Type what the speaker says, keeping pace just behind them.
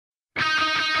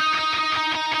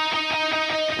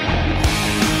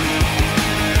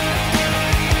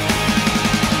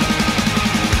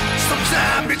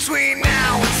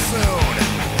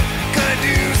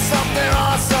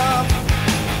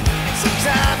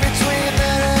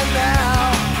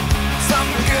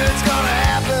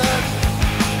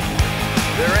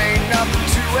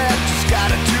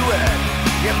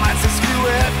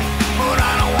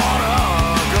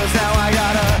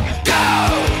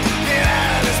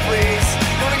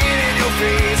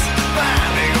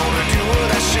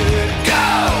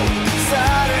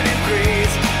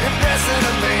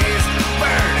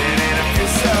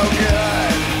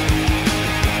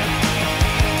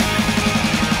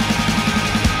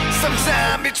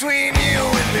Time between you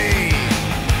and me.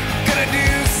 Gonna do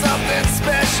something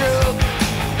special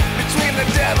between the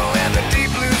devil and the deep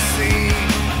blue sea.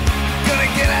 Gonna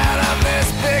get out of this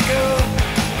pickle.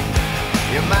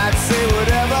 You might say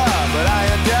whatever, but I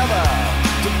endeavor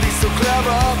to be so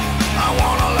clever. I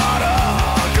want a lot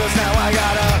of, cause now I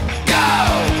gotta go.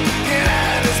 Get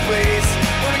out of this place,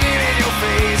 gonna get in your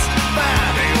face.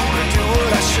 Finally gonna do what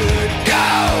I should.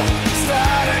 Go,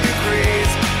 start a new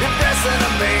craze, impress and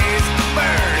amaze.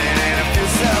 Burning and it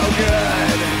feels so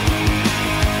good.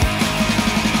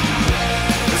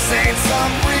 This ain't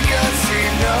some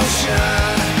preconceived notion.